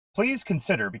Please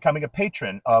consider becoming a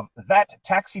patron of That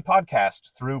Taxi Podcast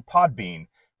through Podbean.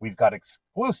 We've got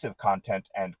exclusive content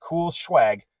and cool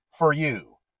swag for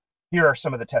you. Here are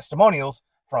some of the testimonials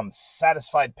from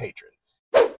satisfied patrons.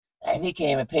 I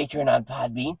became a patron on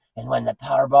Podbean and won the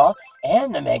Powerball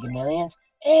and the Mega Millions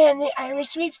and the Irish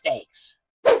sweepstakes.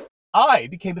 I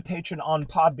became a patron on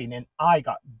Podbean and I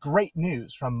got great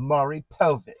news from Maury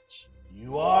Povich.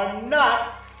 You are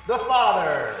not the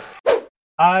father.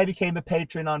 I became a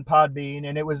patron on Podbean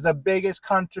and it was the biggest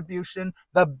contribution,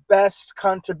 the best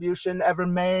contribution ever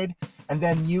made. And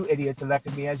then you idiots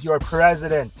elected me as your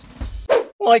president.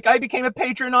 Like I became a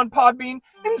patron on Podbean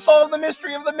and solved the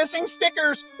mystery of the missing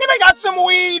stickers and I got some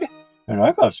weed. And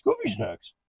I got Scooby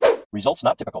Snacks. Results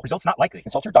not typical. Results not likely.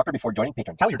 Consult your doctor before joining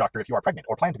Patreon. Tell your doctor if you are pregnant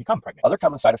or plan to become pregnant. Other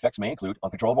common side effects may include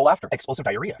uncontrollable laughter, Explosive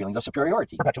diarrhea, feelings of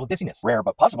superiority, perpetual dizziness, rare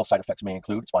but possible side effects may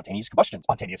include spontaneous combustion,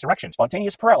 spontaneous erections,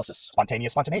 spontaneous paralysis,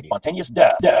 spontaneous spontaneity, spontaneous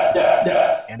death,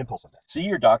 and impulsiveness. See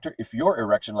your doctor if your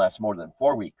erection lasts more than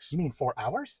 4 weeks. You mean 4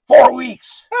 hours? 4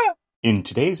 weeks! In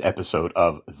today's episode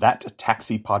of That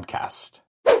Taxi Podcast.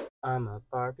 I'm a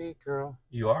Barbie girl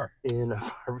You are. in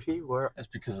a Barbie world. That's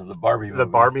because of the Barbie movie. The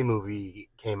Barbie movie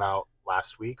came out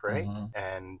last week, right? Mhm.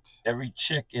 And Every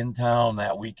chick in town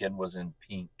that weekend was in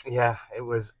pink. yeah, it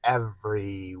was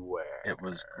everywhere. It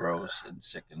was gross and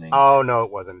sickening. Oh, no,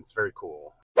 it wasn't. It's very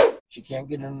cool. She can't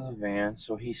get into the van,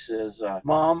 so he says,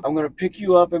 Mom, I'm going to pick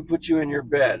you up and put you in your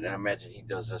bed. And I imagine he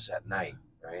does this at night,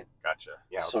 right? Gotcha.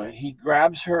 Yeah. So Okay. he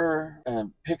grabs her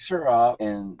and picks her up,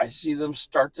 and I see them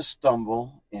start to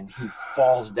stumble, and he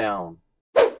falls down.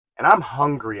 And I'm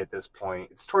hungry at this point.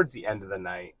 It's towards the end of the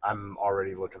night. I'm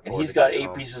already looking And forward he's to got getting 8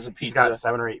 home. pieces of He's pizza. got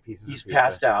 7 or 8 pieces He's of pizza.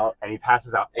 passed out. And he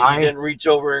passes out. And you didn't reach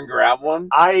over and grab one?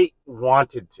 I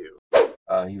wanted to.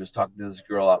 He was talking to this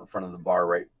girl out in front of the bar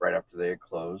right after they had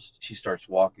closed. She starts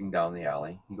walking down the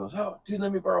alley. He goes, "Oh, dude,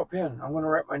 let me borrow a pen. I'm going to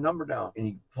write my number down." And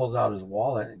he pulls out his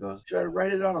wallet and goes, "Should I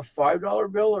write it on a $5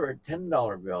 bill or a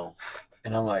 $10 bill?"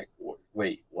 And I'm like,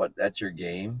 "Wait, what? That's your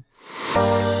game?"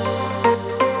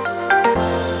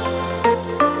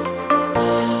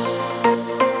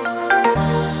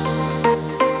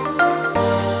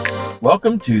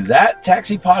 Welcome to That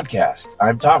Taxi Podcast.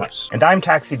 I'm Thomas. And I'm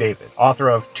Taxi David, author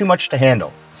of Too Much to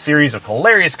Handle, a series of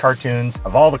hilarious cartoons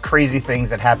of all the crazy things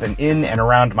that happen in and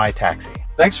around my taxi.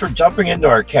 Thanks for jumping into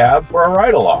our cab for a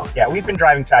ride along. Yeah, we've been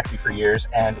driving taxi for years,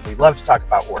 and we love to talk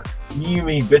about work. You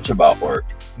mean bitch about work.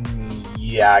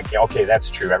 Yeah, okay, that's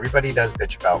true. Everybody does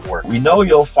bitch about work. We know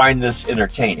you'll find this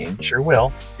entertaining. Sure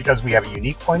will, because we have a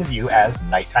unique point of view as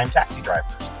nighttime taxi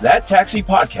drivers. That Taxi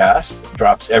Podcast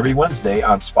drops every Wednesday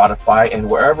on Spotify and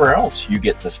wherever else you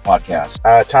get this podcast.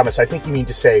 Thomas, I think you mean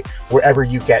to say wherever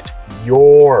you get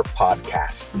your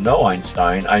podcast. No,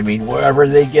 Einstein. I mean wherever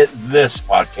they get this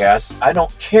podcast. I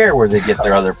don't care where they get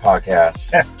their other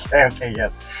podcasts. Okay,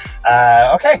 yes.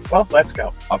 Okay, well, let's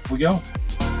go. Up we go.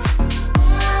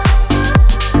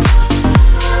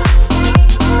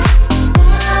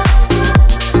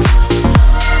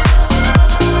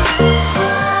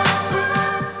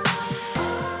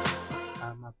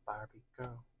 I'm a Barbie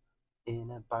girl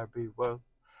in a Barbie world.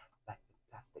 Like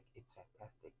plastic, it's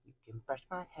fantastic. You can brush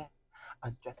my hair,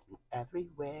 undress me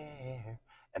everywhere.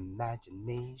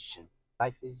 Imagination,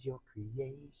 life is your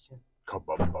creation. Come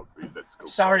on, Barbie, let's go.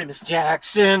 Sorry, Miss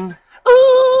Jackson.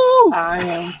 Ooh! I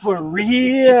am for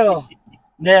real.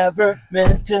 Never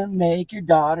meant to make your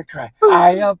daughter cry. I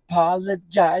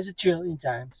apologize a trillion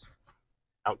times.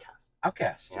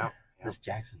 Outcast. Yeah. Miss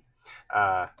Jackson.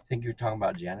 Uh, I think you were talking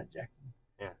about Janet Jackson.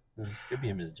 Yeah. This could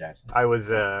be Miss Jackson. I was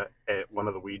at one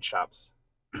of the weed shops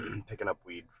picking up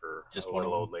weed for Just a one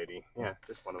little of old lady. Yeah,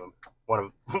 just one of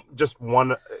them. Just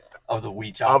one Of the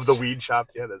weed shops. of the weed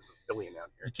shops. Yeah, there's a billion out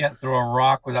You here, can't throw a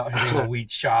rock without hitting a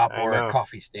weed shop I or know. a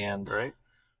coffee stand. right?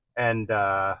 And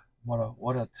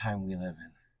What a time we live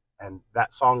in. and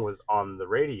that song was on the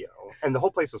radio, and the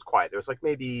whole place was quiet. There was like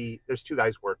there's 2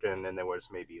 guys working, and there was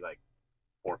maybe like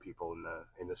 4 people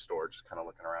in the store just kind of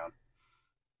looking around.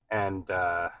 And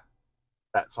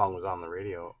that song was on the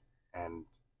radio, and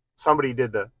somebody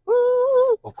did the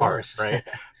woo Of part, course. right?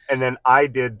 And then I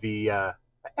did the Ella,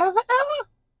 Ella,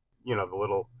 the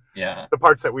little Yeah. the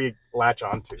parts that we latch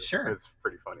onto. Sure. It's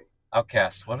pretty funny.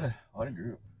 Outcast. What a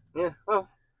group. Yeah. Well,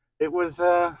 it was.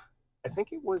 I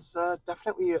think it was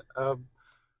definitely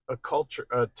a culture,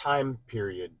 a time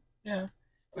period. Yeah.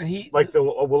 But he Like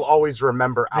we'll always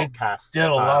remember They Outcast. did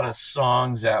a lot of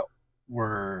songs that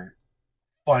were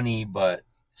funny but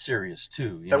serious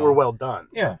too. that were well done.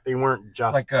 Yeah. They weren't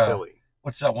just Like, silly.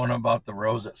 What's that one about the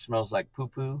rose that smells like poo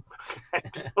poo?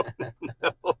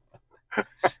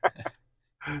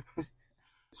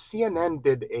 CNN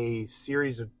did a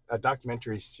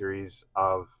documentary series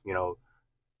of,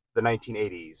 the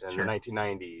 1980s and Sure. the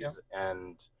 1990s, Yep.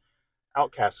 and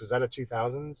Outkast, was that a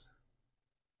 2000s?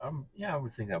 Yeah, I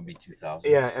would think that would be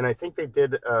 2000. Yeah, and I think they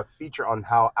did a feature on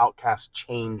how Outkast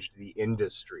changed the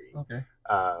industry, Okay.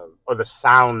 or the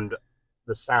sound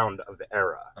of the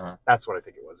era. Uh-huh. That's what I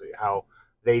think it was. How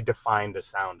they defined a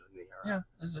sound in the era.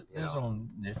 Yeah, there's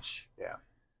own niche. Yeah.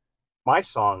 My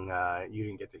song you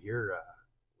didn't get to hear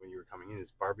when you were coming in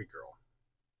is Barbie Girl.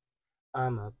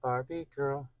 I'm a Barbie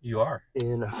girl. You are.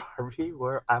 In a Barbie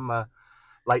world. I'm a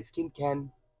light-skinned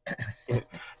Ken.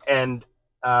 And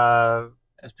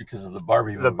That's because of the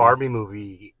Barbie movie. the Barbie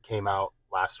movie came out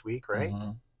last week, right?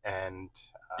 Mm-hmm. And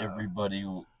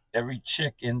every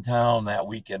chick in town that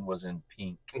weekend was in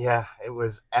pink. yeah, it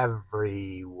was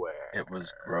everywhere. It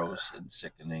was gross and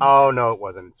sickening. Oh no, it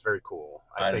wasn't. It's very cool.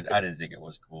 I didn't think it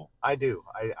was cool. I do.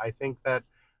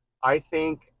 I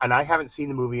think, and I haven't seen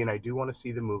the movie, and I do want to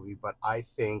see the movie, but I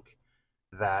think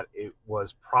that it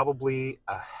was probably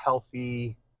a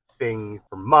healthy thing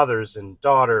for mothers and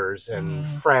daughters and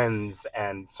friends,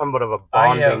 and somewhat of a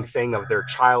bonding thing of their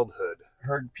childhood.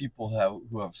 Heard people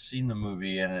who have seen the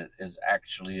movie, and it is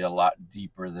actually a lot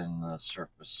deeper than the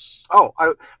surface. Oh,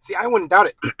 I wouldn't doubt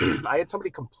it. I had somebody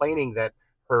complaining that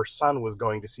her son was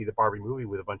going to see the Barbie movie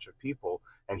with a bunch of people,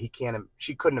 and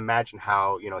she couldn't imagine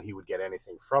how, he would get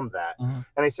anything from that. Mm-hmm.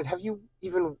 And I said, have you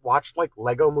even watched like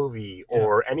Lego Movie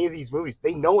or any of these movies?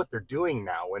 They know what they're doing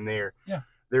now when they're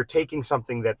taking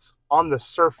something that's on the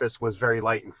surface was very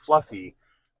light and fluffy,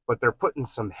 but they're putting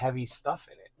some heavy stuff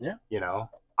in it. Yeah.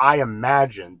 I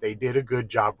imagine they did a good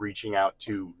job reaching out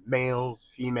to males,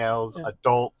 females,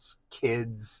 adults,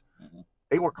 kids. Mm-hmm.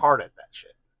 They work hard at that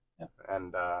shit. Yeah.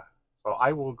 And so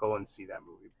I will go and see that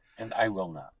movie. And I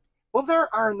will not. Well,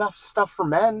 there are enough stuff for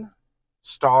men.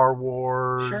 Star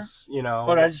Wars, sure.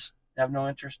 But I just have no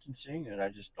interest in seeing it. I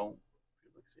just don't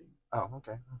feel like seeing it. Oh,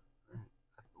 okay.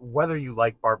 Whether you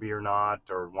like Barbie or not,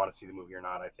 or want to see the movie or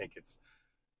not, I think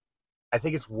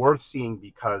it's worth seeing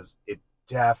because it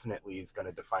definitely is going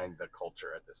to define the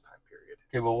culture at this time period.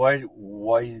 Okay, but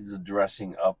why the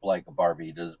dressing up like a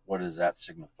Barbie? What does that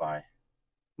signify?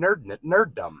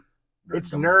 Nerddom.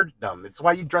 It's nerddom. It's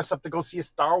why you dress up to go see a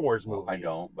Star Wars movie. I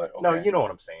don't, but okay. No, you know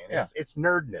what I'm saying. Yeah. It's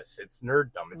nerdness. It's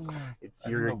nerddom. It's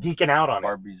you're geeking out on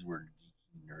Barbies were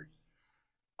geeky, nerdy.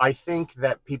 I think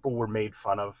that people were made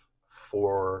fun of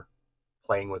for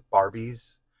playing with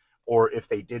Barbies, or if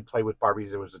they did play with Barbies,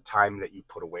 there was a time that you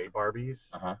put away Barbies.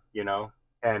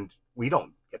 And we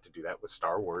don't get to do that with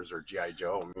Star Wars or G.I.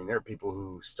 Joe. I mean, there are people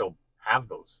who still have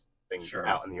those things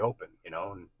out in the open,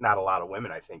 and not a lot of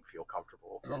women, I think, feel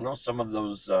comfortable. I don't know. Some of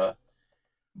those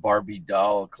Barbie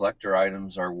doll collector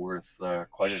items are worth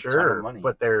quite a ton of money.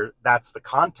 But that's the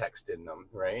context in them,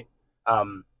 right?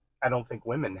 I don't think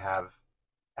women have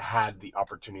had the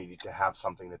opportunity to have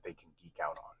something that they can geek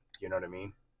out on. You know what I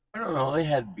mean? I don't know. They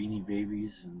had Beanie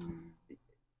Babies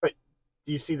But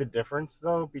do you see the difference,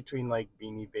 though, between like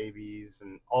Beanie Babies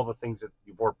and all the things that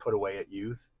were put away at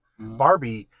youth? Mm-hmm.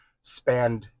 Barbie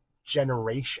spanned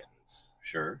generations.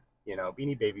 Sure.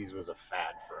 Beanie Babies was a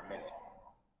fad for a minute.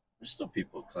 There's still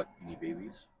people who collect Beanie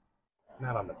Babies.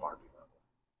 Not on the Barbie level.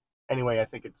 Anyway, I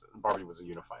think Barbie was a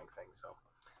unifying thing, so.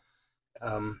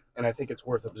 And I think it's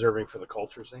worth observing for the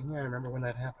culture, saying, yeah, I remember when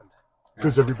that happened.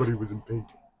 Because everybody was in pink.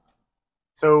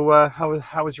 So,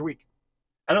 how was your week?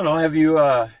 I don't know. Have you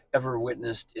ever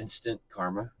witnessed instant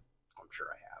karma? I'm sure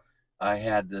I have. I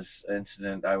had this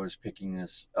incident. I was picking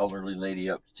this elderly lady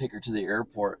up to take her to the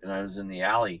airport, and I was in the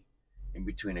alley in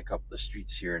between a couple of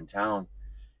streets here in town.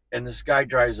 And this guy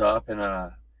drives up in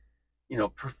a,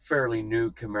 fairly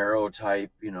new Camaro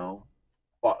type,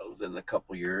 bought within a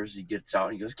couple years. He gets out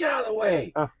and he goes, "Get out of the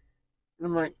way." And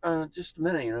I'm like, just a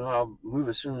minute, I'll move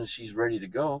as soon as she's ready to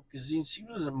go. Because she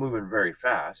wasn't moving very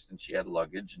fast, and she had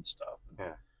luggage and stuff.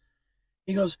 Yeah.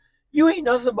 He goes, "You ain't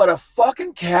nothing but a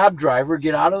fucking cab driver.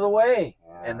 Get out of the way."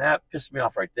 Yeah. And that pissed me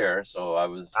off right there. So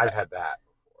I've had that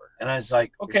before. And I was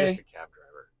like, okay. You're just a cab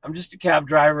driver. I'm just a cab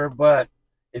driver, but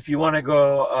if you want to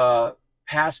go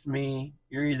past me,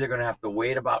 you're either going to have to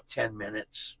wait about 10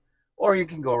 minutes, or you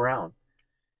can go around.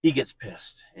 He gets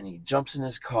pissed, and he jumps in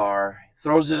his car,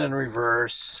 throws it in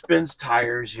reverse, spins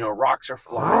tires, rocks are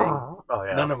flying. Oh,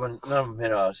 yeah. None of them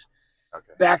hit us.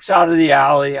 Okay. Backs out of the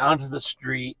alley, onto the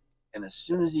street, and as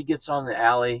soon as he gets on the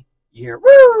alley, you hear,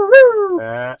 woo, woo.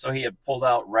 So he had pulled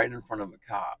out right in front of a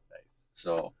cop. Nice.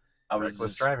 So I was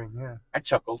reckless driving, yeah. I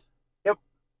chuckled. Yep.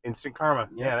 Instant karma.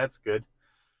 Yeah, that's good.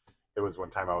 There was one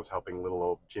time I was helping little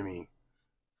old Jimmy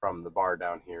from the bar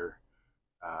down here,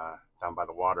 down by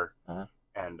the water. Uh-huh.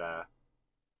 And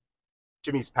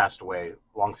Jimmy's passed away,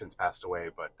 long since passed away,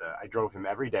 but I drove him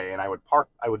every day, and I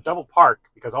would double park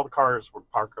because all the cars would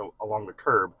park along the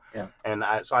curb, Yeah. and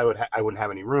so I wouldn't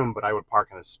have any room, but I would park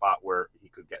in a spot where he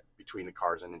could get between the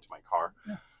cars and into my car.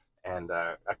 Yeah. And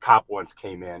a cop once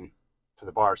came in to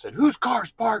the bar, said, "Whose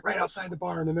car's parked right outside the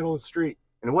bar in the middle of the street?"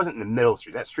 And it wasn't in the middle of the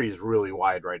street. That street is really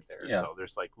wide right there, so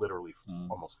there's like literally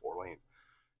almost 4 lanes.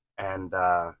 And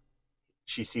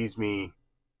she sees me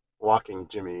walking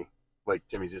Jimmy. Like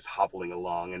Jimmy's just hobbling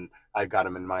along, and I've got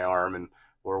him in my arm, and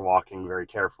we're walking very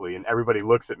carefully, and everybody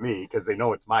looks at me because they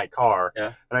know it's my car.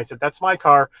 Yeah. And I said, "That's my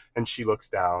car." And she looks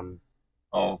down.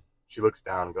 Oh. She looks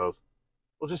down and goes,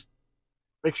 "Well, just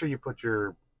make sure you put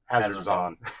your hazards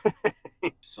on."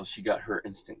 So she got her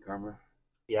instant karma?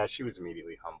 Yeah, she was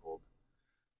immediately humbled.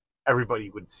 Everybody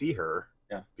would see her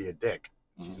be a dick.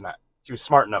 Mm-hmm. She was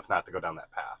smart enough not to go down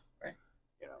that path. Right.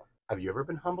 You know. Have you ever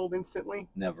been humbled instantly?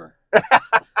 Never.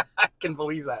 I can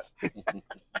believe that.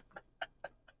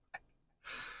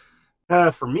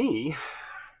 For me,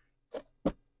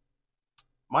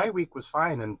 my week was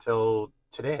fine until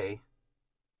today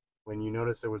when you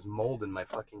noticed there was mold in my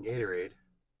fucking Gatorade.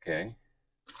 Okay.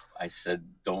 I said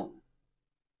don't.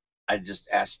 I just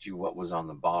asked you what was on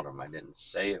the bottom. I didn't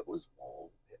say it was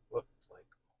mold. It looked like...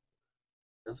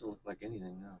 It doesn't look like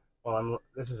anything now. Well,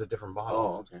 this is a different bottle.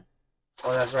 Oh, okay.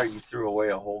 Oh, that's right. You threw away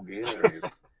a whole Gatorade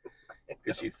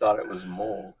because you thought it was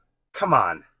mold. Come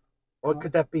on. What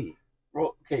could that be?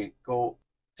 Well, okay, go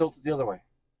tilt it the other way.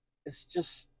 It's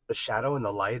just the shadow and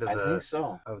the light of I think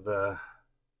so. Of the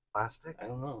plastic. I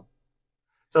don't know.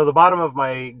 So the bottom of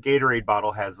my Gatorade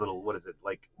bottle has little, what is it,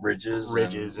 like ridges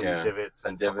and divots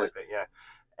and stuff like that. Yeah,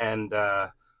 and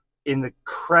in the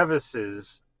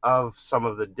crevices of some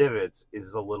of the divots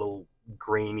is a little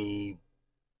grainy,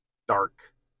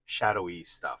 dark, shadowy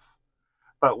stuff.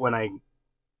 But when I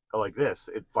go like this,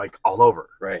 it's like all over.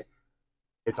 Right.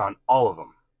 It's on all of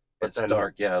them. It's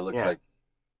dark. Yeah, it looks like.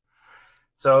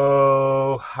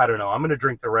 So I don't know. I'm gonna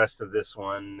drink the rest of this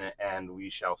one, and we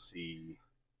shall see.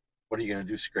 What are you going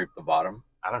to do, scrape the bottom?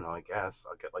 I don't know, I guess.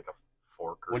 I'll get like a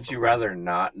fork or Would something. you rather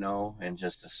not know and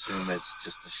just assume it's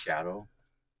just a shadow?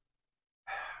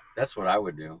 That's what I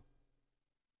would do.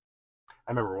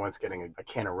 I remember once getting a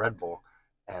can of Red Bull,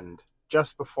 and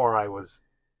just before I was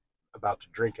about to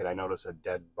drink it, I noticed a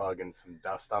dead bug and some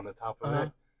dust on the top of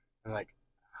it. And like,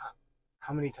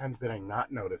 how many times did I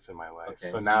not notice in my life? Okay.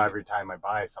 So now every time I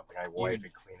buy something, I wipe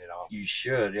and clean it off. You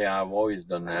should. Yeah, I've always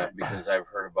done that because I've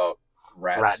heard about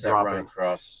rats that run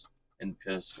across and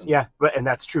piss. And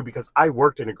that's true because I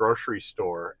worked in a grocery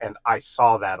store and I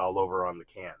saw that all over on the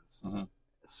cans. Mm-hmm.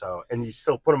 So, and you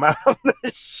still put them out on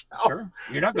the shelf. Sure.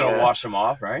 You're not going to wash them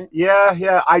off, right?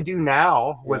 Yeah. I do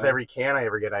now. With every can I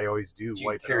ever get, I always do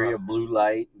wipe it off. Carry a blue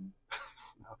light?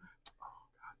 No. Oh,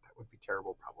 God, that would be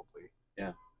terrible, probably.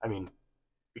 Yeah. I mean,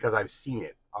 because I've seen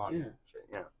it on shit.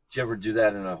 Yeah. Did you ever do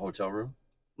that in a hotel room?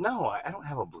 No, I don't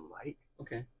have a blue light.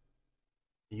 Okay.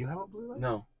 Do you have a blue light?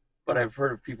 No, but I've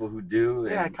heard of people who do.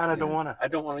 Yeah, I kind of don't want to. I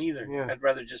don't want to either. Yeah. I'd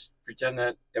rather just pretend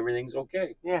that everything's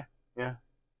okay. Yeah.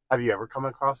 Have you ever come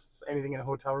across anything in a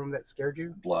hotel room that scared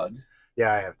you? Blood.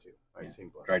 Yeah, I have too. I've seen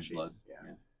blood. Dried blood.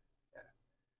 Yeah.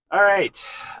 All right.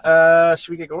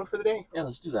 Should we get going for the day? Yeah,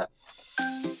 let's do that.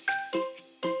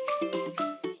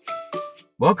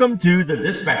 Welcome to the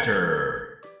Dispatcher.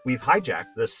 We've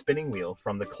hijacked the spinning wheel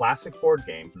from the classic board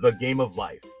game, The Game of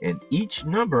Life. And each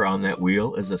number on that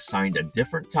wheel is assigned a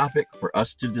different topic for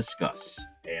us to discuss.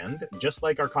 And just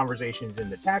like our conversations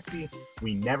in the taxi,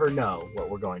 we never know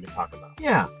what we're going to talk about.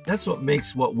 Yeah, that's what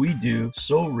makes what we do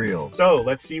so real. So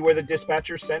let's see where the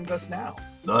dispatcher sends us now.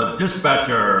 The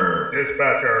Dispatcher.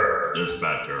 Dispatcher.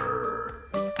 Dispatcher.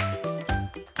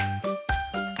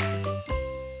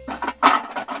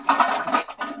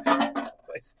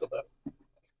 I still have.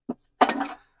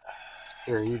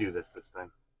 Here, you do this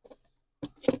time.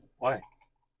 Why?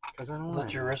 Because I don't I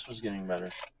thought your wrist was getting better.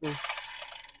 Yeah.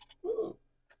 Ooh.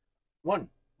 One.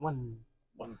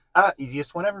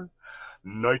 Easiest one ever.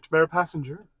 Nightmare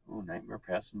Passenger. Oh, Nightmare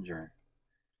Passenger.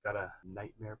 Got a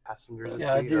Nightmare Passenger this week?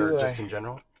 I do. Or just in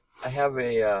general? I have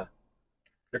a,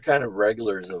 they're kind of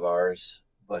regulars of ours,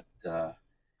 but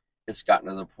it's gotten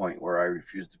to the point where I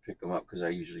refuse to pick them up because I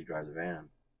usually drive the van.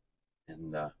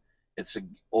 And it's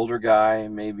an older guy,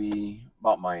 maybe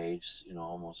about my age,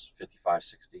 almost 55,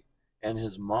 60. And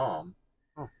his mom.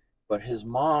 Oh. But his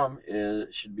mom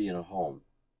should be in a home.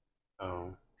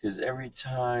 Oh. Because every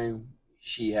time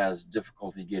she has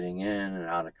difficulty getting in and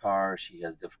out of car, she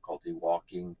has difficulty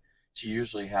walking. She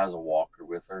usually has a walker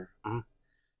with her. Mm-hmm.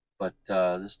 But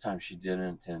this time she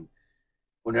didn't. And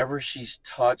whenever she's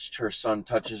touched, her son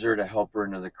touches her to help her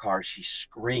into the car, she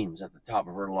screams at the top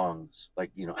of her lungs,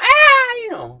 like,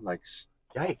 like,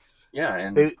 Yikes. yeah,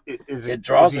 and it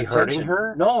draws is he attention. hurting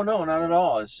her? No, not at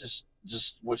all. It's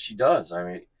just what she does. I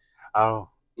mean, oh,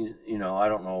 I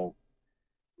don't know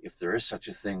if there is such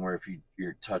a thing where if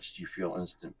you're touched, you feel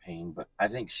instant pain, but I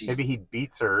think maybe he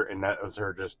beats her and that was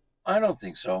her just. I don't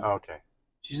think so. Oh, okay.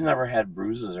 She's never had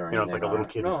bruises or anything. It's like a little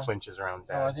kid who flinches around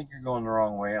dad. No, I think you're going the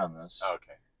wrong way on this. Oh,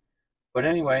 okay. But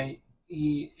anyway,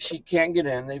 she can't get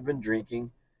in. They've been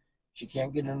drinking. She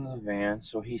can't get into the van,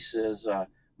 so he says,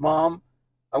 Mom,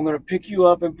 I'm going to pick you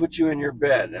up and put you in your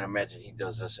bed. And I imagine he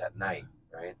does this at night,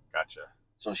 right? Gotcha.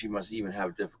 So she must even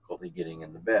have difficulty getting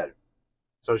in the bed.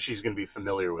 So she's going to be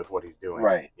familiar with what he's doing.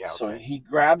 Right. Yeah. Okay. So he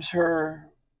grabs her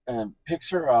and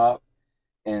picks her up,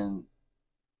 and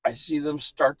I see them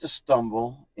start to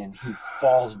stumble, and he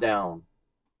falls down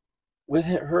with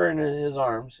her in his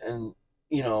arms. And,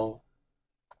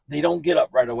 they don't get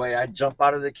up right away. I jump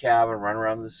out of the cab and run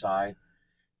around the side.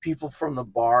 People from the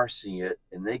bar see it,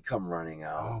 and they come running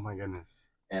out. Oh, my goodness.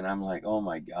 And I'm like, oh,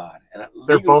 my God. And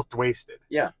they're both wasted.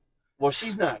 Yeah. Well,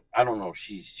 she's not. I don't know.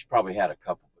 She probably had a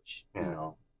couple,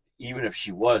 but, even if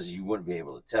she was, you wouldn't be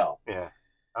able to tell. Yeah.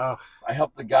 Oh. I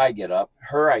help the guy get up.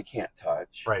 Her I can't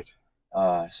touch. Right.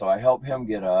 So I help him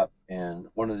get up, and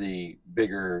one of the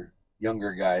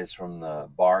younger guys from the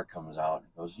bar comes out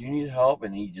and goes, "You need help?"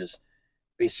 And he just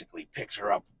basically picks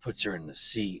her up and puts her in the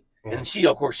seat. Yeah. And she,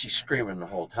 of course, she's screaming the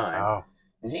whole time. Oh.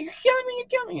 And you're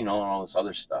killing me, and all this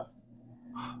other stuff.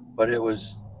 But it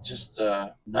was just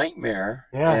a nightmare.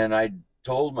 Yeah. And I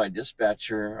told my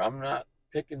dispatcher, I'm not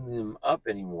picking them up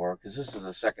anymore, because this is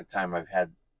the second time I've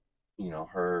had,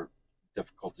 her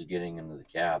difficulty getting into the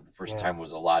cab. The first time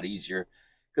was a lot easier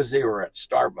because they were at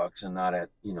Starbucks and not at,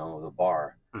 the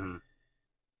bar. Mm-hmm.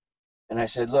 And I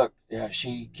said, look,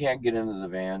 she can't get into the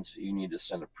van, so you need to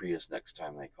send a Prius next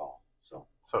time they call. So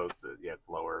it's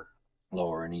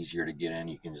lower and easier to get in.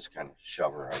 You can just kind of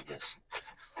shove her, I guess.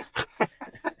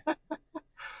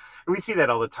 We see that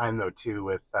all the time, though, too,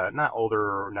 with not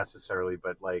older necessarily,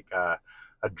 but like a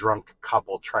drunk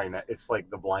couple trying to. It's like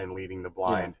the blind leading the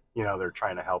blind. Yeah. They're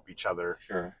trying to help each other.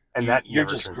 Sure. And you're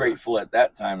just grateful at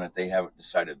that time that they haven't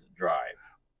decided to drive.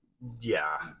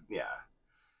 Yeah, yeah.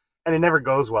 And it never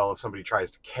goes well if somebody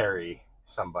tries to carry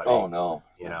somebody. Oh no.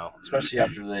 Especially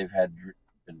after they've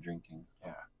been drinking.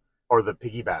 Yeah. Or the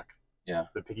piggyback. Yeah.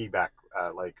 The piggyback,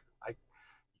 you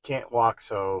can't walk,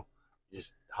 so you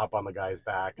just hop on the guy's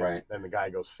back, and right. Then the guy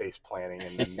goes face planting,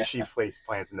 and then she face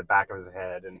plants in the back of his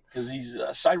head, and because these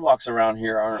sidewalks around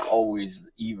here aren't always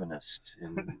the evenest,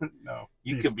 and no,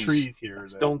 you these could be trees here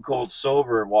stone cold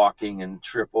sober walking and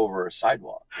trip over a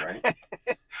sidewalk, right?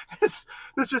 This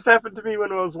just happened to me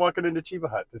when I was walking into Chiba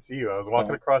Hut to see you. I was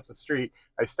walking across the street.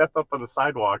 I stepped up on the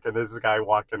sidewalk, and there's this guy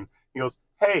walking. He goes,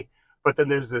 "Hey," but then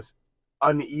there's this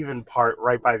uneven part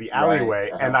right by the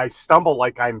alleyway, right. And I stumble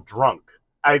like I'm drunk.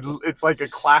 It's like a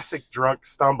classic drunk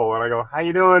stumble, and I go, "How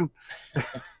you doing?"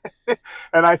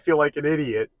 And I feel like an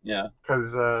idiot. Yeah.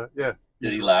 Because Did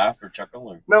he laugh or chuckle?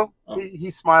 Or? No,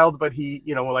 he smiled, but he,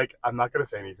 like, I'm not gonna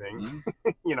say anything. Mm-hmm.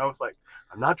 It's like,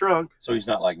 I'm not drunk. So he's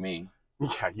not like me.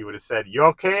 Yeah, you would have said, "You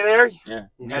okay there?" Yeah.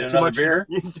 You Need had another too much beer?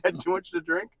 You had too much to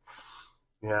drink.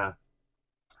 Yeah.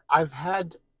 I've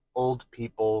had old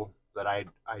people that I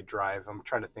drive. I'm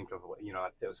trying to think of,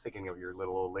 I was thinking of your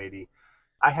little old lady.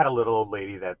 I had a little old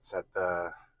lady that's at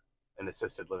an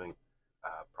assisted living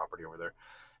property over there.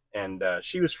 And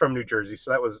she was from New Jersey.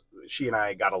 So she and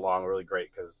I got along really great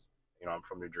because, I'm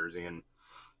from New Jersey. And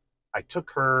I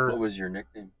took her. What was your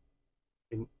nickname?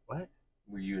 What?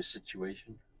 Were you a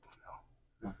situation?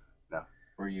 No.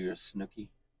 Were you a Snooki?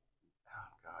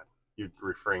 Oh, God. You're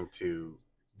referring to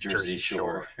Jersey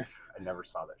Shore. I never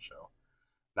saw that show.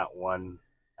 Not one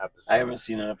episode. I haven't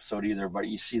seen an episode either, but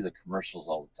you see the commercials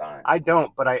all the time. I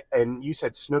don't, but and you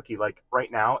said Snooki. Like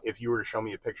right now, if you were to show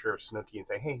me a picture of Snooki and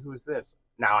say, "Hey, who is this?"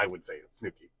 Now I would say it's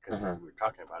Snooki because we were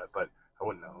talking about it, but I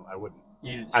wouldn't know. I wouldn't.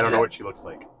 I don't know what she looks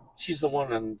like. She's the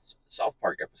one on South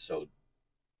Park episode.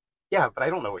 Yeah, but I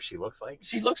don't know what she looks like.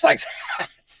 She looks like that.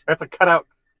 That's a cutout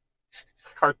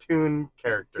cartoon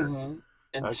character. Mm-hmm.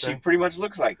 And she pretty much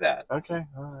looks like that. Okay.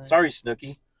 All right. Sorry,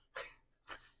 Snooki.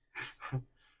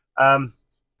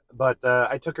 But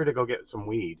I took her to go get some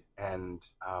weed, and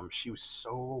she was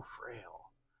so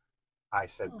frail. I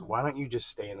said, "Why don't you just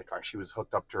stay in the car?" She was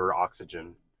hooked up to her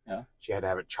oxygen. Yeah. She had to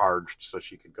have it charged so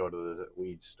she could go to the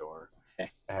weed store.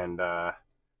 Okay. And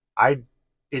I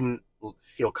didn't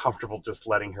feel comfortable just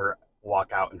letting her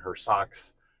walk out in her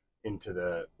socks into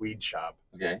the weed shop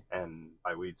and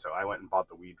buy weed. So I went and bought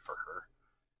the weed for her.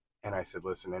 And I said,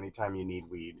 "Listen, anytime you need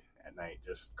weed, at night,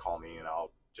 just call me and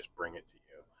I'll just bring it to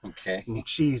you. Okay. And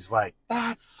she's like,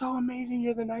 that's so amazing.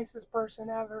 You're the nicest person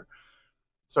ever.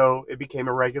 So it became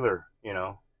a regular, you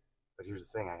know. But here's the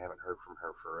thing. I haven't heard from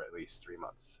her for at least 3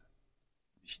 months.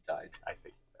 She died. I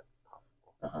think that's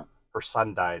possible. Uh-huh. Her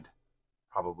son died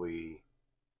probably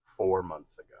 4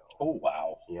 months ago. Oh,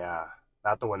 wow. Yeah.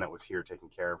 Not the one that was here taking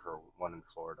care of her, one in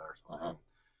Florida or something. Uh-huh.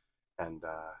 And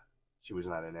she was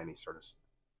not in any sort of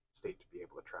state to be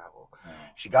able to travel. Oh.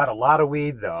 She got a lot of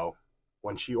weed, though.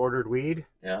 When she ordered weed,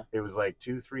 Yeah. it was like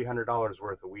 $200-300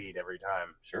 worth of weed every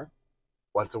time. Sure.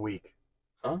 Once a week.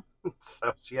 Huh?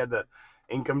 So she had the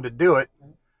income to do it.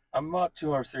 I'm about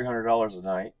 $200-300 a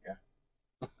night.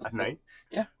 Yeah. A night?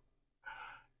 Yeah.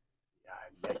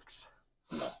 Yeah, yikes.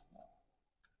 No.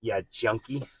 Yeah,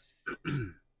 junkie.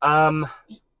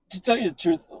 To tell you the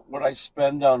truth, what I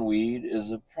spend on weed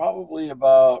is probably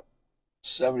about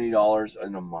 $70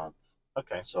 in a month.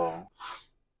 Okay. So.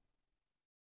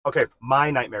 Okay,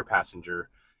 my nightmare passenger.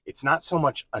 It's not so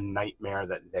much a nightmare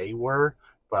that they were,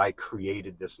 but I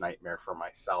created this nightmare for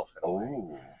myself in a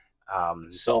way.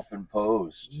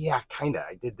 Self-imposed. Yeah, kind of.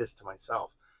 I did this to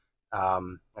myself. I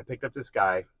picked up this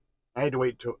guy. I had to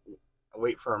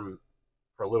wait for him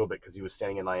for a little bit because he was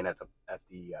standing in line at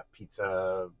the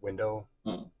pizza window,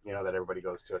 you know, that everybody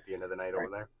goes to at the end of the night over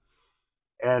there.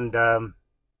 And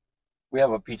we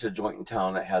have a pizza joint in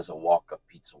town that has a walk-up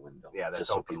pizza window. Yeah, that's just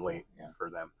so open people, late yeah. for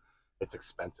them. It's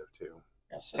expensive too.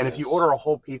 Yes, And if you order a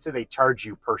whole pizza, they charge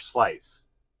you per slice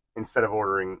instead of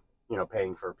ordering, you know,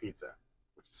 paying for a pizza,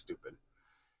 which is stupid.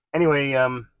 Anyway,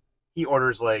 he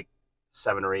orders like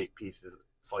 7 or 8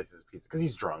 slices of pizza because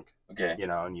he's drunk. Okay. You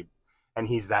know, and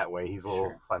he's that way. He's a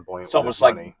little flamboyant. It's almost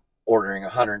like ordering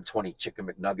 120 chicken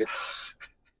McNuggets.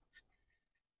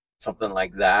 Something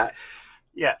like that.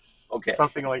 Yes. Okay.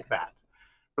 Something like that.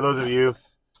 For those of you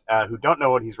who don't know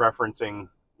what he's referencing,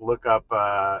 look up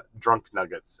Drunk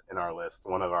Nuggets in our list.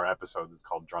 One of our episodes is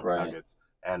called Drunk Nuggets,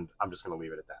 and I'm just going to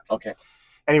leave it at that. Okay.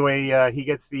 Anyway, he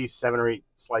gets these 7 or 8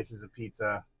 slices of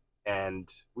pizza, and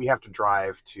we have to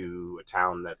drive to a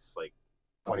town that's like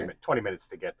 20 minutes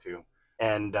to get to.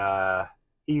 And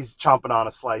he's chomping on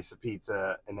a slice of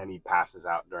pizza, and then he passes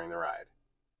out during the ride.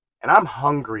 And I'm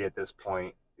hungry at this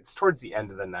point. It's towards the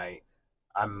end of the night.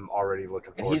 I'm already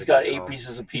looking forward. And he's got 8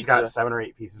 pieces of pizza. He's got 7 or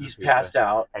 8 pieces of pizza. He's passed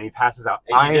out. And he passes out.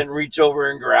 And you didn't reach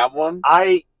over and grab one?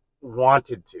 I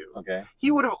wanted to. Okay. He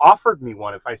would have offered me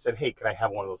one if I said, hey, could I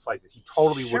have one of those slices? He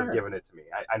totally would have given it to me.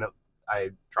 I know I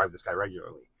drive this guy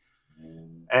regularly.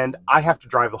 And I have to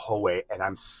drive the whole way, and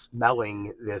I'm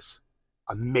smelling this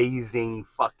amazing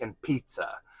fucking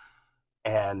pizza.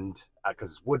 And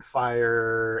because it's wood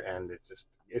fire, and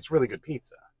it's really good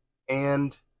pizza.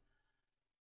 And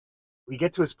we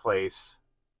get to his place.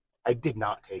 I did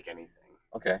not take anything.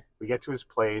 Okay. We get to his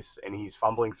place, and he's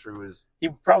fumbling through his... He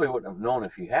probably wouldn't have known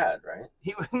if you had, right?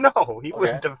 He wouldn't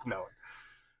have known.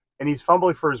 And he's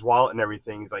fumbling for his wallet and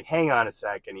everything. He's like, hang on a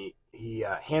sec. And he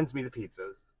hands me the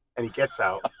pizzas, and he gets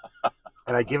out.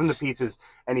 And I give him the pizzas,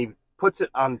 and he puts it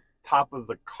on top of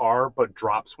the car, but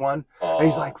drops one. Oh. And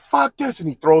he's like, fuck this. And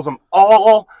he throws them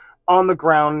all on the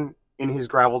ground in his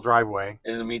gravel driveway.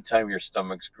 In the meantime, your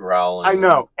stomach's growling. I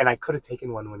know. And I could have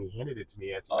taken one when he handed it to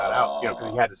me as he got out, you know,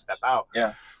 because he had to step out.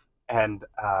 Yeah. And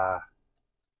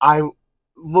I'm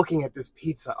looking at this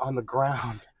pizza on the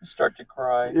ground. You start to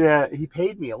cry. Yeah, he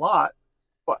paid me a lot,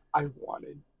 but I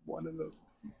wanted one of those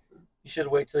pizzas. You should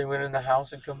wait till he went in the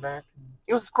house and come back.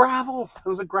 It was gravel. It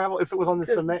was a gravel. If it was on the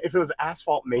cement, if it was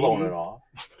asphalt, maybe. Blown it off.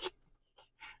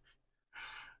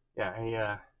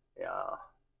 Yeah.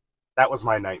 That was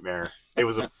my nightmare. It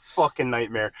was a fucking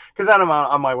nightmare. Because then I'm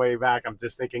on my way back. I'm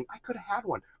just thinking, I could have had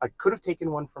one. I could have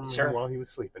taken one from him while he was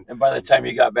sleeping. And by the time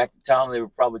you got back to town, they were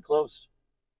probably closed.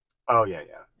 Oh, yeah.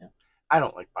 I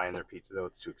don't like buying their pizza, though.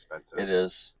 It's too expensive. It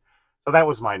is. So that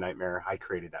was my nightmare. I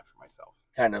created that for myself.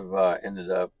 Kind of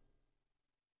ended up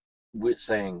with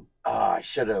saying, I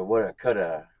shoulda, woulda,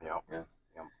 coulda. Yeah.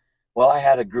 Well, I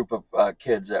had a group of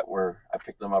kids that I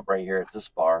picked them up right here at this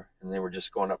bar, and they were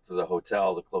just going up to the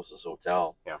hotel, the closest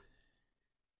hotel. Yeah.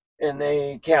 And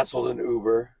they canceled an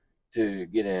Uber to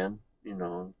get in, you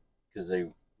know, because they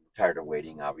were tired of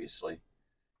waiting, obviously.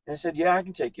 And I said, yeah, I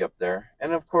can take you up there.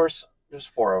 And, of course, there's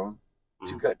 4 of them,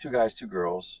 two guys, 2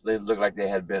 girls. They looked like they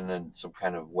had been in some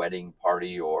kind of wedding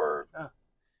party or,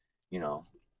 you know,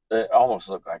 it almost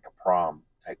looked like a prom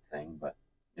type thing, but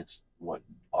it's,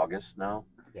 August now?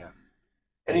 Yeah.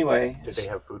 Anyway. Did they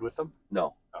have food with them?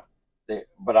 No. Oh.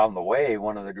 But on the way,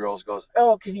 one of the girls goes,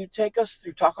 oh, can you take us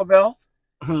through Taco Bell?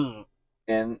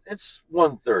 And it's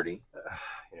 1:30.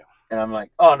 Yeah. And I'm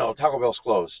like, oh, no, Taco Bell's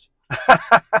closed.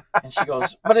 And she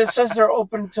goes, but it says they're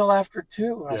open until after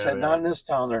 2. And I Yeah, said, yeah. not in this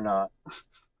town, they're not.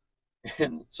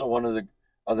 And so one of the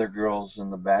other girls in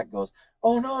the back goes,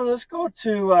 oh no, let's go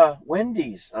to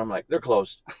Wendy's. And I'm like, they're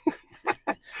closed.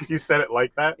 You said it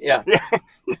like that? Yeah.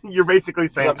 You're basically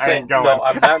saying, I'm saying, I ain't going. no,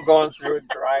 I'm not going through a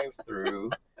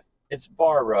drive-through. It's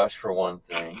bar rush for one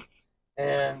thing.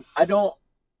 And I don't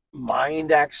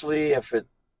mind, actually, if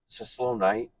it's a slow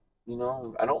night. You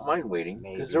know, I don't mind waiting.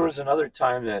 Because there was another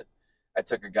time that I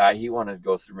took a guy, he wanted to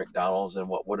go through McDonald's and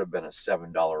what would have been a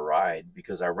 $7 ride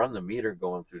because I run the meter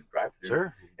going through the drive-through.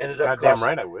 Sure. Ended up Goddamn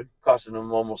right I would. costing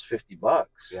him almost $50.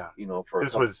 Yeah. You know, for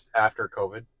this was after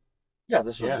COVID. Yeah,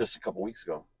 this was just a couple weeks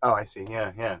ago. Oh, I see.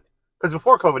 Yeah, yeah. Because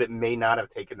before COVID, it may not have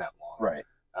taken that long. Right.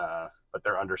 But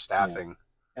they're understaffing.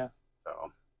 Yeah.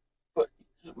 So. But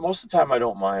most of the time, I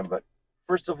don't mind. But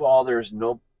first of all, there's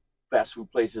no fast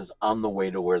food places on the way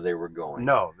to where they were going.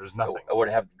 No, there's nothing. I would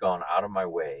have gone out of my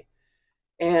way.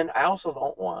 And I also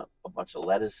don't want a bunch of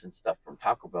lettuce and stuff from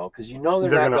Taco Bell because you know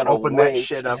they're not going to open that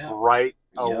shit up right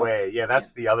away. Yeah,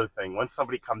 that's the other thing. Once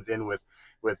somebody comes in with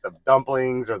the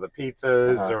dumplings or the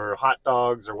pizzas or hot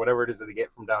dogs or whatever it is that they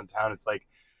get from downtown, it's like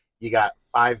you got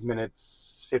 5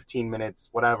 minutes, 15 minutes,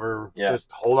 whatever. Yeah.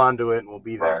 Just hold on to it and we'll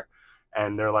be there.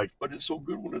 And they're like, but it's so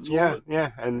good when it's good.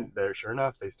 Yeah, and they're sure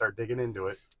enough, they start digging into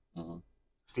it. Mm-hmm.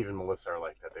 Steve and Melissa are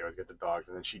like that. They always get the dogs,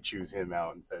 and then she chews him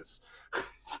out and says,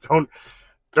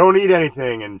 "Don't eat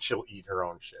anything," and she'll eat her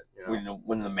own shit. You know?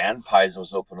 When the Man Pies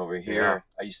was open over here,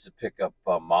 I used to pick up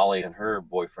Molly and her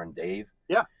boyfriend Dave.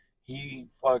 Yeah, he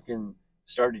fucking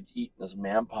started eating this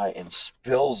man pie and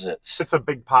spills it. It's a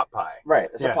big pot pie. Right,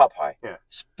 it's a pot pie. Yeah,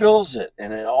 spills it,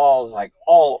 and it all is like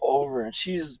all over, and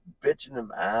she's bitching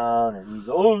him out, and he's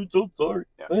I'm so sorry.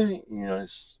 Yeah. You know,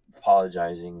 he's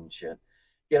apologizing and shit.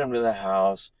 Get him to the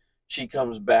house. She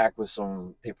comes back with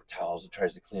some paper towels and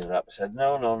tries to clean it up. I said,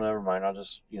 no, never mind. I'll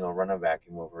just, run a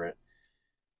vacuum over it.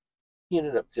 He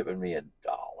ended up tipping me $1.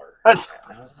 And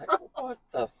I was like, what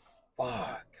the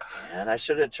fuck, man? I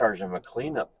should have charged him a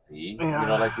cleanup fee,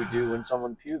 like we do when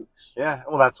someone pukes. Yeah,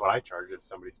 well, that's what I charge if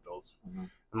somebody spills. Mm-hmm.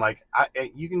 I'm like,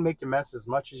 you can make a mess as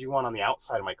much as you want on the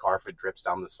outside of my car. If it drips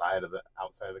down the side of the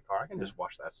outside of the car, I can just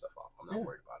wash that stuff off. I'm not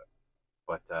worried about it.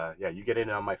 But, you get in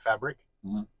on my fabric.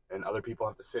 Mm-hmm. And other people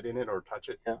have to sit in it or touch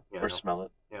it. Yeah. Or smell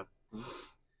it. Yeah. Mm-hmm.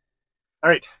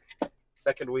 All right.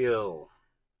 Second wheel.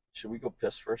 Should we go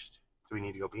piss first? Do we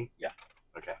need to go pee? Yeah.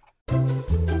 Okay.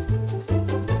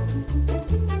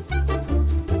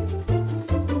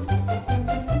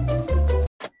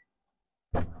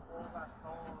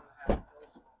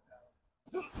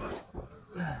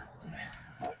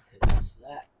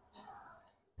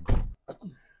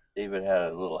 David had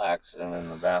a little accident in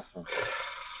the bathroom.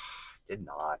 Did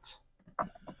not.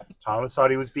 Thomas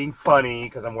thought he was being funny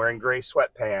because I'm wearing gray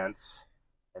sweatpants,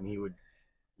 and he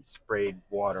sprayed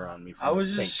water on me. From I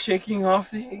was the sink. just shaking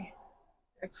off the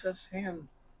excess hand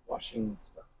washing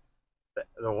stuff.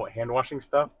 The hand washing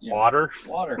stuff? Yeah. Water?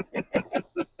 Water.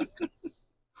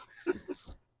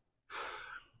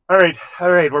 All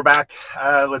right, we're back.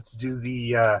 Let's do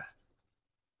the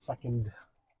second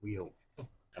wheel.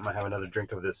 I'm gonna have another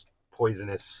drink of this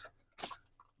poisonous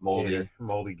moldy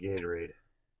Gatorade.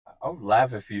 I would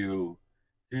laugh if you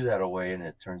threw that away and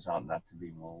it turns out not to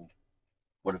be mold.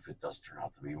 What if it does turn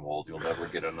out to be mold? You'll never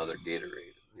get another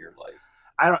Gatorade in your life.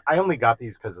 I only got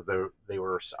these because they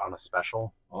were on a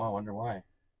special. Oh, I wonder why.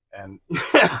 And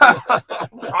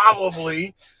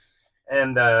probably.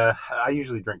 And I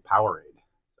usually drink Powerade.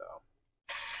 So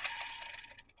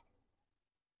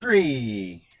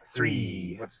 3.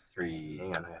 What's 3?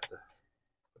 Hang on, I have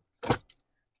to.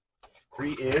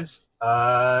 3 is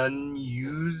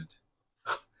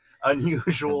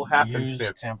unusual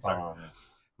happenstance.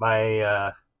 My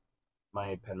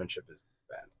penmanship is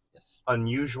bad. Yes.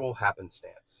 Unusual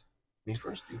happenstance. Me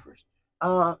first. You first.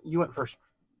 You went first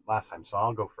last time, so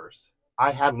I'll go first.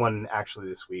 I had one actually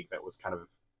this week that was kind of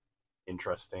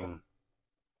interesting.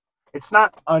 It's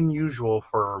not unusual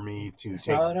for me to It's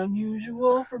not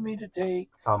unusual for me to take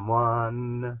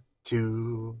someone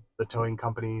to the towing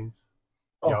company's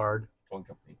yard. Towing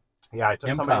company. Yeah, I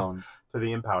took somebody to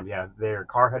the impound. Yeah, their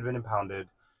car had been impounded.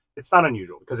 It's not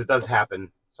unusual because it does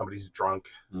happen. Somebody's drunk,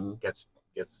 gets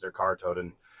their car towed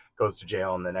and goes to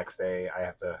jail, and the next day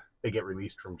they get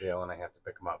released from jail, and I have to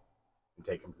pick them up and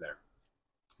take them there.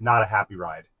 Not a happy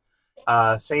ride.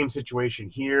 Same situation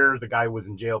here. The guy was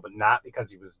in jail, but not because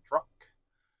he was drunk.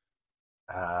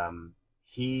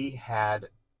 He had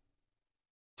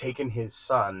taken his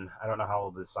son, I don't know how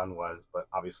old his son was, but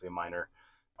obviously a minor,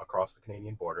 across the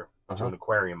Canadian border to an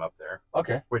aquarium up there.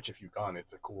 Okay. Which, if you've gone,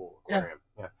 it's a cool aquarium.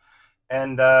 Yeah.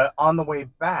 And on the way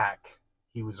back,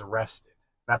 he was arrested.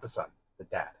 Not the son, the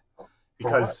dad. For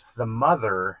Because the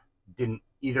mother didn't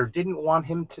want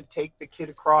him to take the kid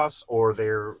across, or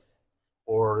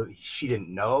she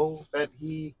didn't know that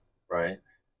he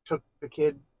took the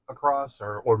kid across,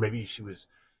 or maybe she was,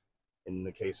 in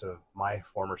the case of my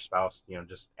former spouse,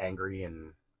 just angry,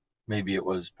 and maybe it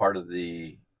was part of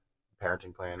the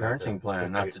parenting plan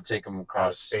not to take him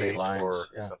across state lines or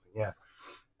something. Yeah.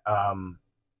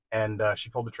 And she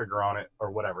pulled the trigger on it,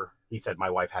 or whatever. He said, my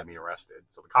wife had me arrested.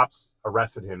 So the cops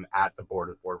arrested him at the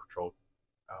border. Border Patrol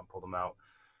pulled him out,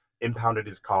 impounded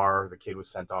his car. The kid was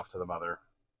sent off to the mother.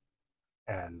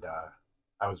 And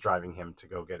I was driving him to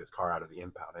go get his car out of the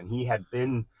impound. And he had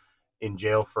been in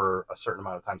jail for a certain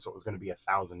amount of time, so it was going to be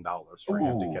 $1,000 for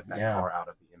him to get that car out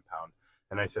of the impound.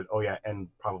 And I said, oh, yeah, and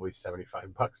probably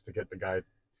 $75 to get the guy.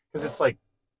 Because it's like,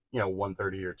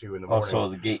 1:30 or 2 in the morning. Also,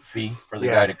 the gate fee for the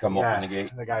guy to come open the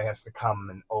gate. The guy has to come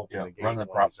and open the gate. Run the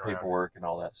prop paperwork and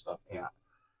all that stuff. Yeah.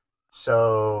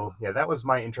 So, that was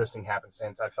my interesting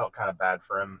happenstance. I felt kind of bad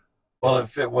for him. Well,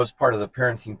 if it was part of the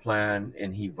parenting plan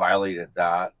and he violated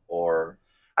that, or...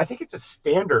 I think it's a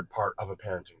standard part of a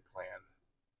parenting plan.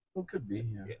 It could be,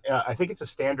 I think it's a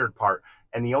standard part.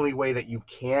 And the only way that you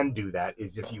can do that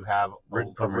is if you have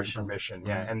written permission.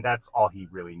 Yeah, and that's all he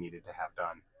really needed to have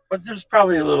done. But there's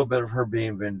probably a little bit of her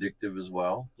being vindictive as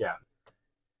well. Yeah.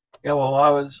 Yeah,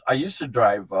 well, I used to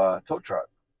drive a tow truck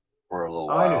for a little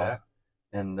while. I knew that.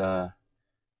 And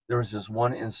there was this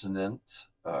one incident,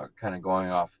 kind of going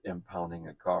off impounding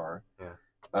a car.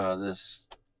 Yeah. This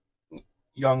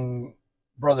young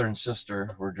brother and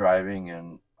sister were driving,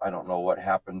 and I don't know what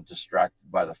happened,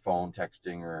 distracted by the phone,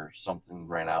 texting or something,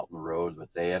 ran out in the road, but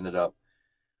they ended up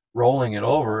rolling it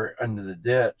over into the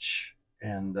ditch.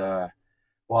 And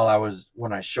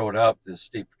when I showed up, the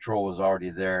state patrol was already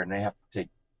there, and they have to take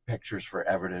pictures for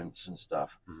evidence and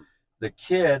stuff. Mm-hmm. The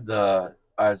kid,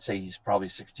 I'd say he's probably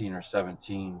 16 or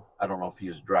 17. I don't know if he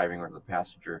was driving or the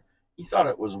passenger. He thought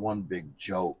it was one big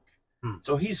joke.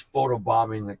 So he's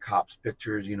photobombing the cops'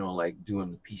 pictures, like doing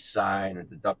the peace sign or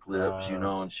the duck lips,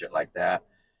 and shit like that.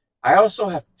 I also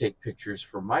have to take pictures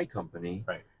for my company,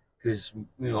 right? Because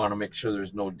we want to make sure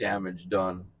there's no damage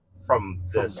done from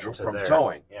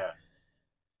towing. Yeah.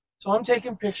 So I'm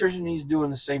taking pictures, and he's doing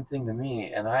the same thing to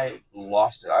me, and I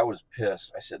lost it. I was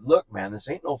pissed. I said, "Look, man, this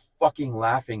ain't no fucking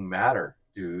laughing matter,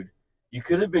 dude. You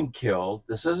could have been killed.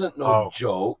 This isn't no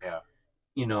joke. Yeah.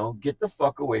 Get the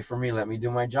fuck away from me. Let me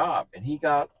do my job." And he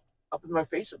got up in my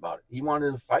face about it. He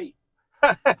wanted to fight.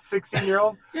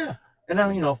 16-year-old? Yeah. And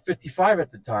I'm, 55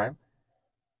 at the time.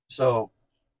 So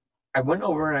I went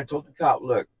over and I told the cop,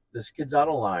 "Look, this kid's out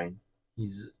of line.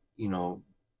 He's,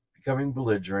 becoming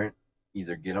belligerent.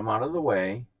 Either get him out of the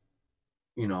way,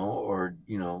 or,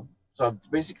 So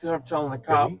basically I'm telling the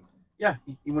cop,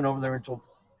 he went over there and told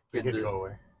the kid to go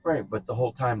away. Right. But the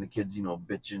whole time the kid's,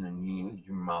 bitching and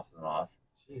mouthing off.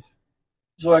 Jeez.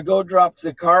 So I go drop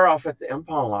the car off at the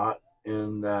impound lot,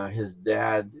 and his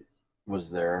dad was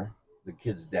there. The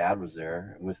kid's dad was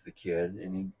there with the kid,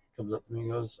 and he comes up to me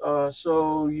and goes,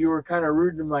 "So you were kind of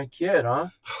rude to my kid, huh?"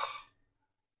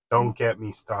 Don't get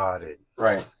me started.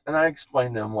 Right. And I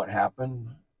explained to him what happened,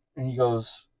 and he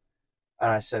goes,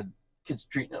 and I said, "Kid's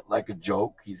treating it like a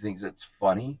joke. He thinks it's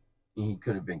funny. He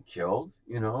could have been killed.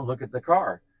 Look at the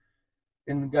car."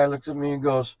 And the guy looks at me and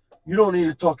goes, "You don't need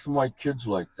to talk to my kids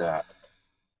like that."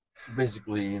 So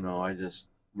basically, I just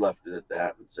left it at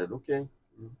that and said, "Okay,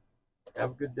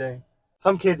 have a good day."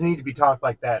 Some kids need to be talked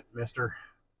like that, mister.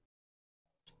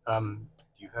 Do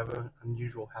you have an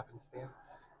unusual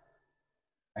happenstance?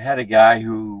 I had a guy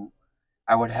who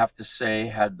I would have to say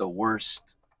had the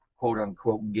worst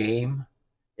quote-unquote game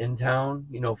in town,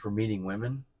 for meeting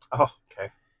women. Oh,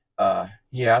 okay.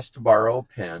 He asked to borrow a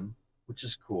pen, which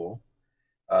is cool.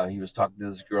 He was talking to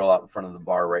this girl out in front of the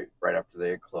bar right after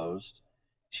they had closed.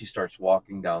 She starts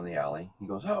walking down the alley. He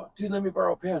goes, "Oh, dude, let me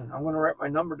borrow a pen. I'm going to write my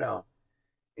number down."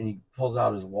 And he pulls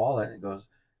out his wallet and goes,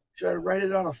 "Should I write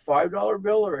it on a $5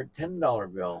 bill or a $10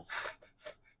 bill?"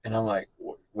 And I'm like,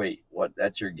 "Wait, what?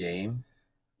 That's your game?"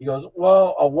 He goes,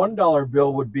 "Well, a $1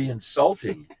 bill would be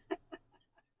insulting."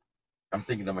 I'm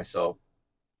thinking to myself,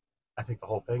 I think the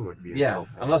whole thing would be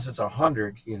insulting. Yeah, unless it's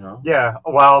 100, Yeah,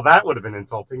 well, that would have been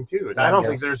insulting too. I don't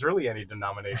think there's really any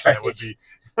denomination that would be,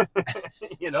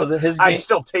 So I'd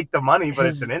still take the money, but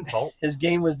it's an insult. His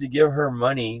game was to give her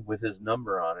money with his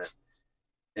number on it.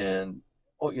 And,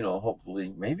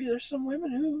 hopefully, maybe there's some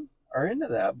women who are into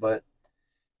that, but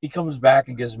he comes back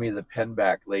and gives me the pen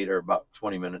back later, about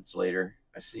 20 minutes later.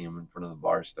 I see him in front of the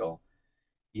bar still.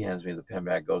 He hands me the pen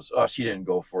back, goes, "Oh, she didn't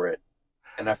go for it."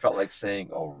 And I felt like saying,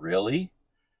 "Oh, really?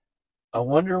 I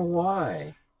wonder why."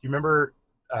 Do you remember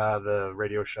the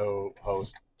radio show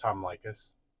host Tom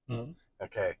Likas. Mhm.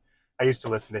 Okay, I used to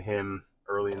listen to him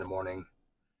early in the morning,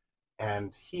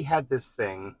 and he had this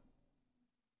thing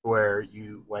where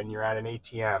when you're at an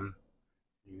ATM,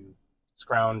 you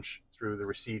scrounge through the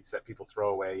receipts that people throw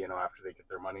away, after they get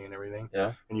their money and everything.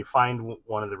 Yeah. And you find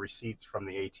one of the receipts from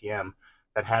the ATM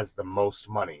that has the most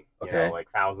money, Okay.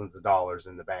 like thousands of dollars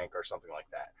in the bank or something like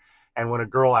that. And when a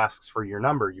girl asks for your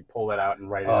number, you pull that out and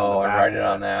write it on the back. Oh, write it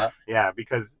on that. Yeah,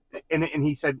 because and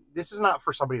he said this is not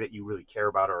for somebody that you really care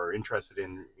about or are interested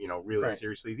in, really Right.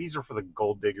 seriously. These are for the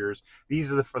gold diggers.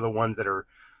 These are for the ones that are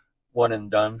one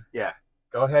and done. Yeah.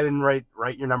 Go ahead and write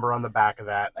your number on the back of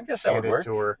that. I guess that would hand work. it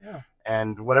to her. Yeah.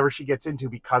 And whatever she gets into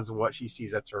because of what she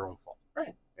sees, that's her own fault.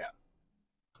 Right.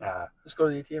 Yeah. Let's go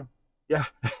to the ATM. Yeah.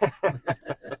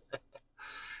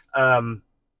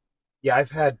 Yeah,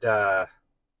 I've had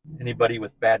Anybody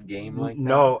with bad game like that?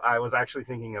 no. I was actually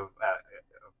thinking of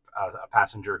a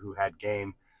passenger who had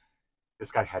game.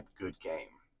 This guy had good game.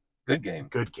 Good game.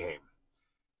 Good game.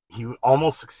 He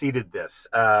almost succeeded this.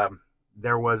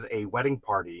 There was a wedding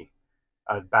party,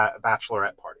 a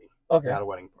bachelorette party. Okay. Not a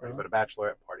wedding party, but a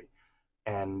bachelorette party.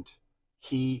 And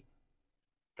he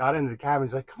got into the cabin.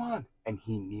 He's like, "Come on!" And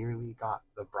he nearly got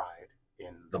the bride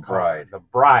in the car. The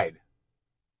bride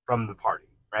from the party,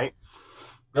 right?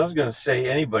 I was going to say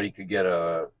anybody could get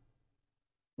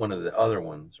one of the other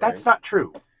ones. Right? That's not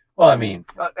true. Well, I mean,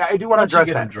 I do want to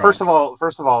address that. First of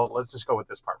all, let's just go with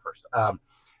this part first.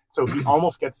 So he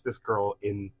almost gets this girl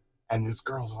in, and this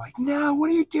girl's like, "No, what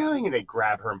are you doing?" And they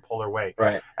grab her and pull her away.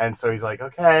 Right. And so he's like,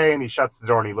 "Okay," and he shuts the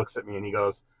door and he looks at me and he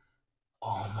goes,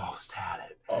 "Almost had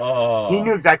it." Oh. He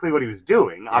knew exactly what he was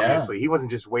doing. Obviously, he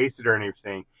wasn't just wasted or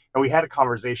anything. And we had a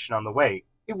conversation on the way.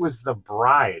 It was the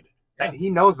bride. Yeah. He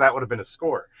knows that would have been a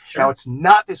score. Sure. Now, it's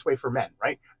not this way for men,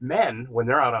 right? Men, when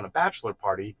they're out on a bachelor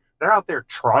party, they're out there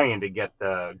trying to get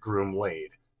the groom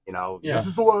laid. This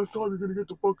is the last time you're going to get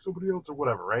to fuck somebody else or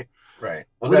whatever, right? Right.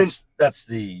 Well, that's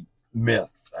the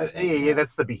myth. Yeah,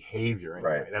 that's the behavior.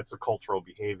 Anyway. Right. That's the cultural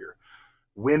behavior.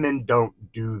 Women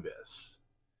don't do this,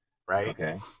 right?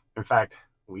 Okay. In fact,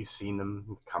 we've seen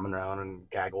them coming around in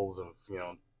gaggles of,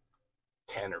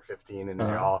 10 or 15, and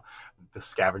they're all the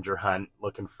scavenger hunt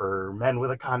looking for men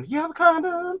with a condom. You have a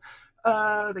condom?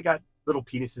 They got little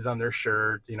penises on their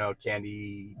shirt,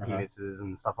 candy penises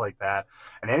and stuff like that.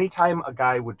 And anytime a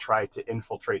guy would try to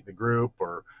infiltrate the group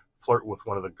or flirt with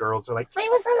one of the girls, they're like,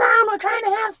 "Leave us alone, we're trying to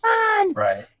have fun."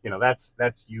 Right.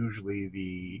 That's usually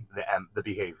the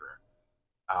behavior.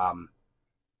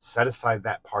 Set aside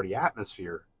that party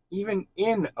atmosphere, even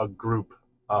in a group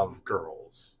of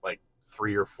girls, like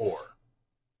 3 or 4,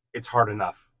 it's hard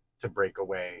enough to break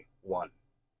away one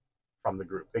from the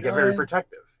group. They get very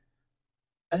protective.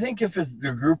 I think if the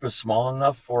group is small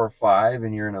enough, 4 or 5,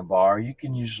 and you're in a bar, you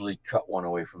can usually cut one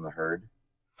away from the herd,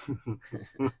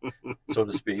 so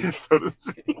to speak.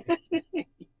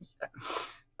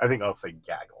 I think I'll say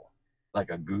gaggle. Like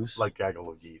a goose? Like gaggle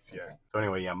of geese, yeah. Okay. So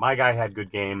anyway, yeah, my guy had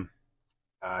good game.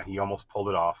 He almost pulled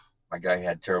it off. My guy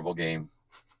had terrible game.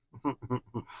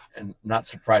 And not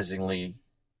surprisingly,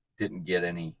 didn't get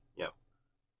any. Yep.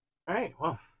 All right,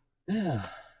 well. Yeah.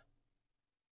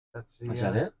 Is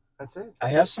that it? That's it. I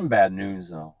have some bad news,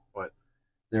 though. What?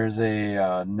 There's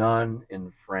a nun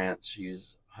in France.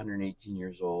 She's 118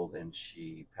 years old, and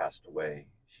she passed away.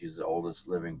 She's the oldest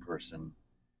living person.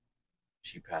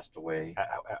 She passed away.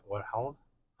 At what? How old?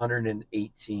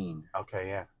 118. Okay,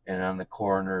 yeah. And on the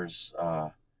coroner's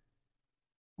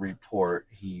report,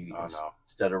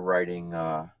 instead of writing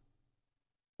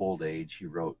old age, he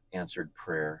wrote answered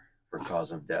prayer for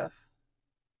cause of death.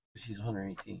 She's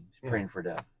 118. She's praying for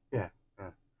death. Yeah.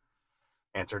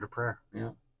 Answered a prayer.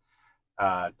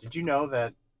 Yeah. Did you know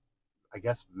that I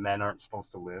guess men aren't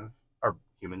supposed to live, or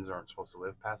humans aren't supposed to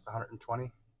live past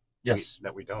 120? Yes.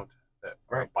 That we don't. That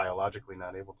we're biologically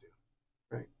not able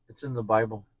to. Right. It's in the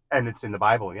Bible. And it's in the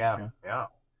Bible, yeah.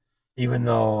 Even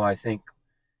though I think,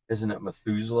 isn't it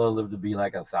Methuselah lived to be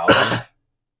like 1,000?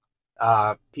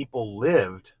 People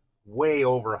lived way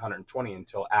over 120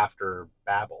 until after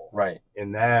Babel. Right.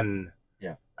 And then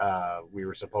we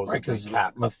were supposed to be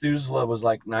capped. Methuselah was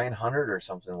like 900 or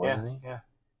something, wasn't he? Yeah.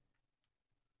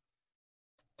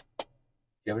 Do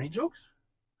you have any jokes?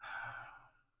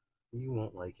 You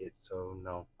won't like it, so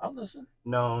no. I'll listen.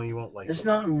 No, you won't like it. It's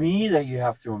not me that you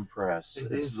have to impress.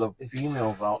 It's the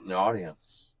females out in the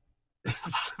audience.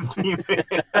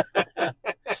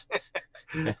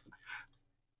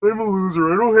 I'm a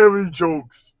loser. I don't have any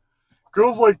jokes.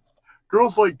 Girls like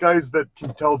guys that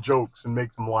can tell jokes and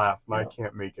make them laugh, and I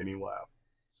can't make any laugh.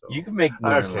 So. You can make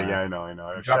women laugh. Yeah, I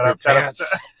know. Shut up.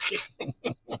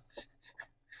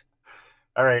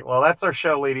 All right. Well, that's our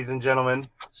show, ladies and gentlemen.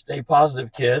 Stay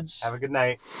positive, kids. Have a good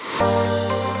night.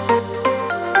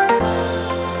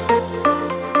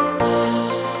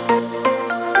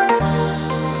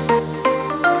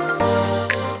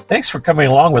 Thanks for coming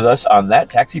along with us on That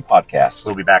Taxi Podcast.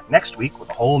 We'll be back next week with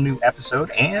a whole new episode,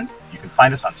 and you can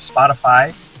find us on Spotify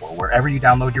or wherever you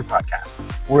download your podcasts.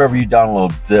 Wherever you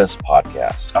download this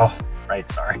podcast. Oh,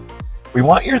 right. Sorry. We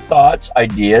want your thoughts,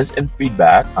 ideas, and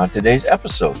feedback on today's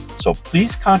episode. So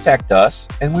please contact us,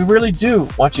 and we really do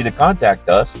want you to contact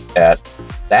us at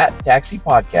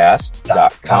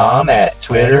thattaxipodcast.com, at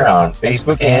Twitter, on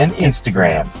Facebook, and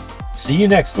Instagram. See you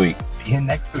next week. See you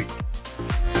next week.